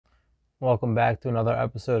Welcome back to another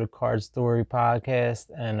episode of Card Story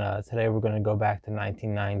Podcast. And today we're going to go back to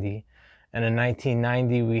 1990. And in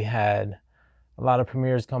 1990, we had a lot of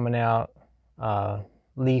premieres coming out.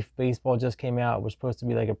 Leaf Baseball just came out. It was supposed to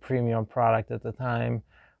be like a premium product at the time.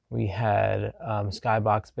 We had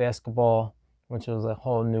Skybox Basketball, which was a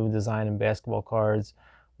whole new design in basketball cards.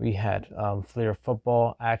 We had Fleer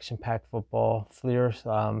Football, Action Pack Football, Fleer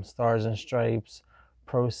Stars and Stripes.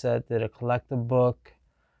 Pro Set did a collectible book,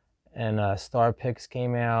 and Star Picks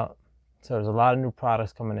came out. So there's a lot of new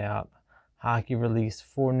products coming out. Hockey released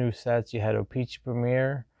 4 new sets. You had O-Pee-Chee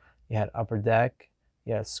Premier, you had Upper Deck,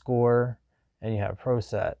 you had Score, and you had Pro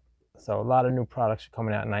Set. So a lot of new products are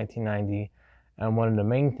coming out in 1990. And one of the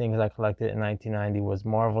main things I collected in 1990 was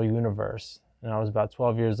Marvel Universe. And I was about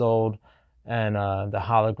 12 years old, and the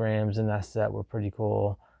holograms in that set were pretty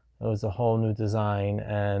cool. It was a whole new design,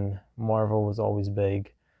 and Marvel was always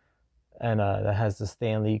big. And that has the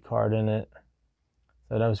Stan Lee card in it.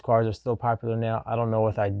 So those cards are still popular now. I don't know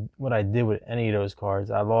what I did with any of those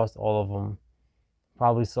cards. I lost all of them.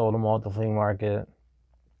 Probably sold them all at the flea market.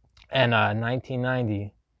 And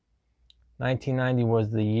 1990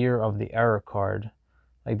 was the year of the error card.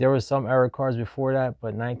 Like, there was some error cards before that,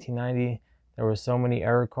 but 1990, there were so many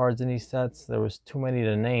error cards in these sets. There was too many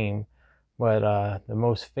to name. But the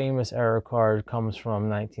most famous error card comes from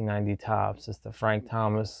 1990 Topps. It's the Frank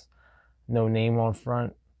Thomas, no name on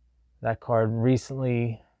front. That card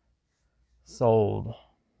recently sold,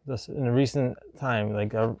 just in a recent time,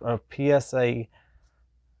 like a PSA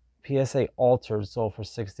Altered sold for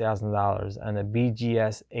 $6,000, and a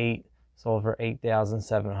BGS 8 sold for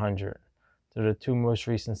 $8,700. They're the 2 most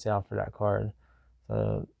recent sales for that card.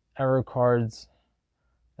 So error cards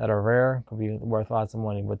that are rare could be worth lots of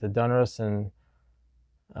money, but the Donruss and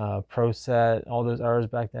Pro Set, all those errors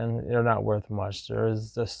back then, they're not worth much.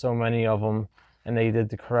 There's just so many of them, and they did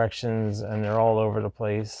the corrections, and they're all over the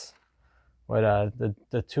place. But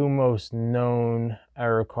the 2 most known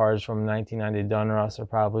error cards from 1990 Donruss are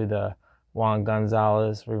probably the Juan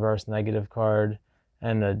Gonzalez reverse negative card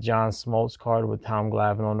and the John Smoltz card with Tom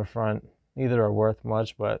Glavine on the front. Neither are worth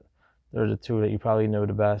much, but they're the 2 that you probably know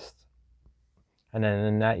the best. And then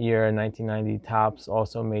in that year, in 1990, Topps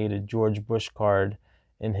also made a George Bush card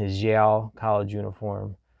in his Yale college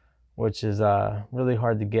uniform, which is really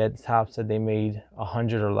hard to get. Topps said they made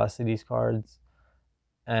 100 or less of these cards,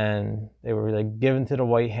 and they were like given to the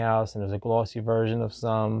White House, and there's a glossy version of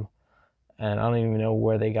some, and I don't even know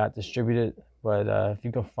where they got distributed, but if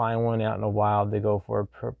you can find one out in the wild, they go for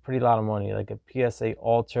a pretty lot of money. Like a PSA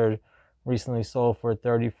Altered recently sold for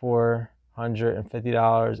 $3,450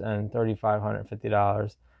 and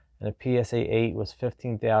 $3,550, and a PSA 8 was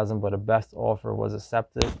 $15,000, but a best offer was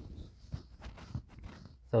accepted.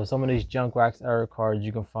 So some of these junk wax error cards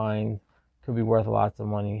you can find could be worth lots of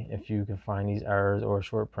money if you can find these errors or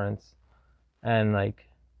short prints. And like,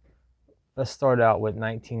 let's start out with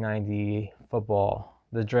 1990 football,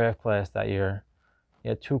 the draft class that year. You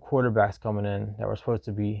had 2 quarterbacks coming in that were supposed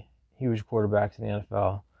to be huge quarterbacks in the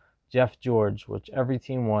NFL. Jeff George, which every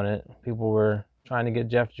team wanted. People were trying to get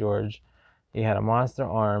Jeff George. He had a monster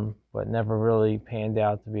arm, but never really panned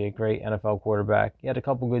out to be a great NFL quarterback. He had a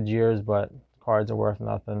couple good years, but cards are worth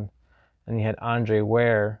nothing. And you had Andre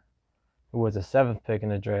Ware, who was the 7th pick in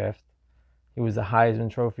the draft. He was the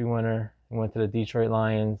Heisman Trophy winner. He went to the Detroit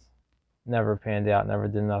Lions. Never panned out, never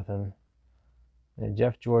did nothing. And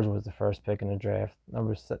Jeff George was the 1st pick in the draft.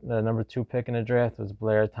 The number 2 pick in the draft was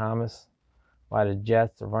Blair Thomas by the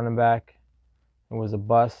Jets, a running back. It was a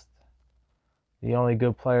bust. The only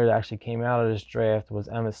good player that actually came out of this draft was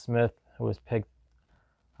Emmitt Smith, who was picked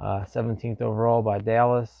 17th overall by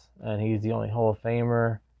Dallas, and he's the only Hall of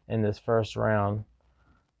Famer in this 1st round.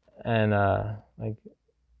 And like,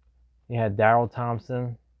 you had Darrell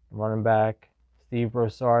Thompson, running back, Steve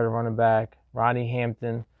Broussard, running back, Rodney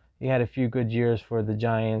Hampton. He had a few good years for the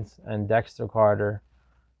Giants, and Dexter Carter.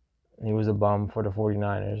 He was a bum for the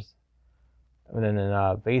 49ers. And then in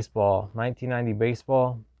baseball, 1990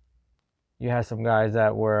 baseball, you had some guys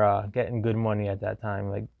that were getting good money at that time.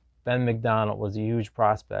 Like Ben McDonald was a huge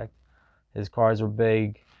prospect. His cards were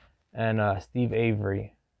big. And Steve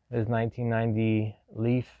Avery, his 1990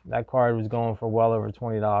 Leaf, that card was going for well over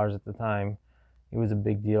 $20 at the time. He was a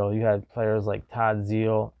big deal. You had players like Todd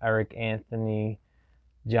Zeile, Eric Anthony,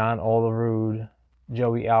 John Olerud,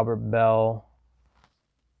 Joey Albert Bell.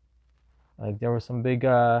 Like, there were some big,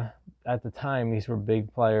 at the time, these were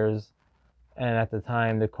big players. And at the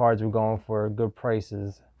time, the cards were going for good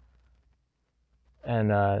prices. And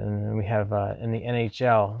we have in the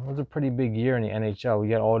NHL, it was a pretty big year in the NHL. We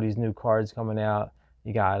got all these new cards coming out.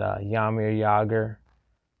 You got Jaromir Jagr,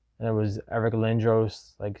 And it was Eric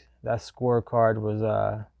Lindros. Like, that Score card was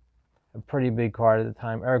a pretty big card at the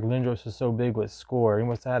time. Eric Lindros was so big with Score. He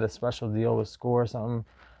must have had a special deal with Score or something.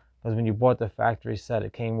 Because when you bought the factory set,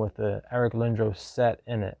 it came with the Eric Lindros set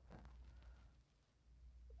in it.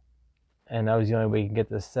 And that was the only way you could get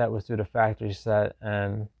the set, was through the factory set.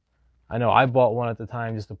 And I know I bought one at the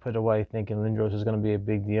time just to put away, thinking Lindros was going to be a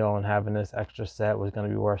big deal and having this extra set was going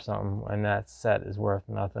to be worth something. And that set is worth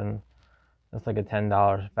nothing. It's like a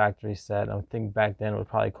 $10 factory set. I think back then it would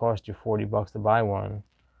probably cost you $40 to buy one.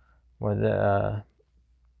 Where the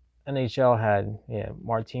NHL had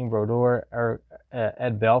Martin Brodeur,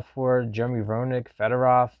 Ed Belfour, Jeremy Roenick,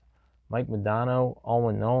 Fedorov, Mike Modano,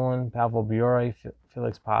 Owen Nolan, Pavel Bure,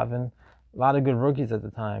 Felix Pavin. A lot of good rookies at the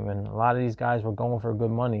time, and a lot of these guys were going for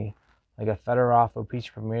good money. Like a Fedorov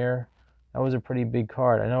O-Pich Premier, that was a pretty big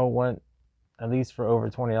card. I know it went at least for over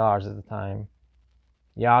 $20 at the time.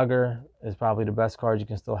 Yager is probably the best card you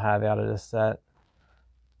can still have out of this set.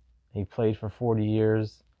 He played for 40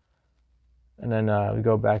 years. And then we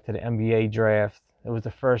go back to the NBA draft. It was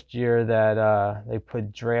the first year that they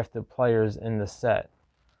put drafted players in the set.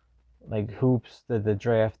 Like Hoops did the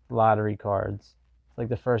draft lottery cards. It's like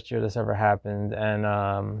the first year this ever happened.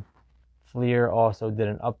 And Fleer also did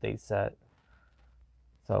an update set.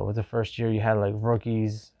 So it was the first year you had like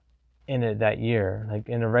rookies in it that year. Like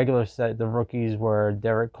in the regular set, the rookies were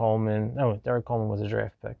Derek Coleman. No, Derek Coleman was a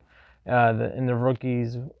draft pick. In the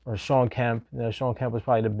rookies, or Sean Kemp. Sean Kemp was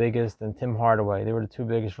probably the biggest, and Tim Hardaway. They were the two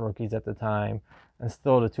biggest rookies at the time, and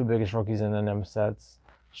still the two biggest rookies in them sets.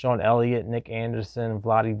 Sean Elliott, Nick Anderson,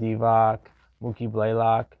 Vlade Divac, Mookie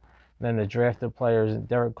Blaylock. And then the drafted players,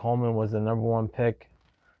 Derek Coleman was the #1 pick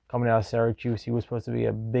coming out of Syracuse. He was supposed to be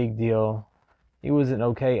a big deal. He was an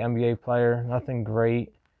okay NBA player, nothing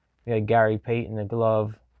great. We had Gary Payton, the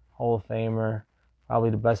glove, Hall of Famer. Probably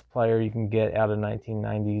the best player you can get out of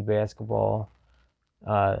 1990 basketball.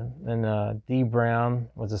 Dee Brown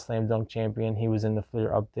was a slam dunk champion. He was in the Fleer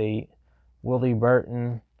update. Willie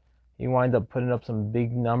Burton, he wound up putting up some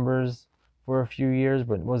big numbers for a few years,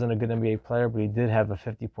 but wasn't a good NBA player, but he did have a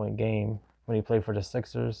 50-point game when he played for the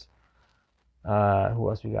Sixers. Who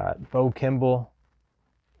else we got? Bo Kimball.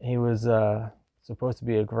 He was supposed to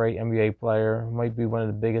be a great NBA player. Might be one of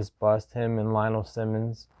the biggest busts, him and Lionel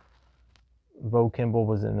Simmons. Bo Kimball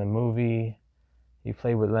was in the movie. He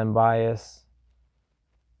played with Len Bias.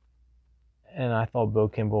 And I thought Bo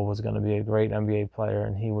Kimball was going to be a great NBA player,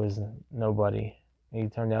 and he was nobody. He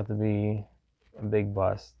turned out to be a big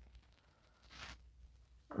bust.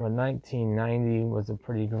 But 1990 was a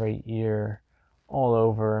pretty great year all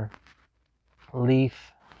over.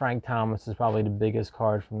 Leaf, Frank Thomas is probably the biggest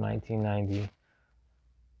card from 1990.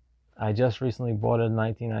 I just recently bought a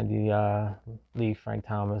 1990 Leaf Frank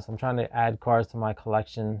Thomas. I'm trying to add cards to my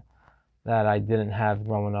collection that I didn't have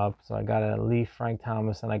growing up. So I got a Leaf Frank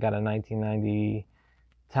Thomas, and I got a 1990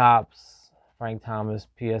 Topps Frank Thomas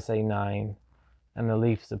PSA 9, and the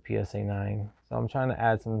Leaf's a PSA 9. So I'm trying to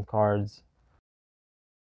add some cards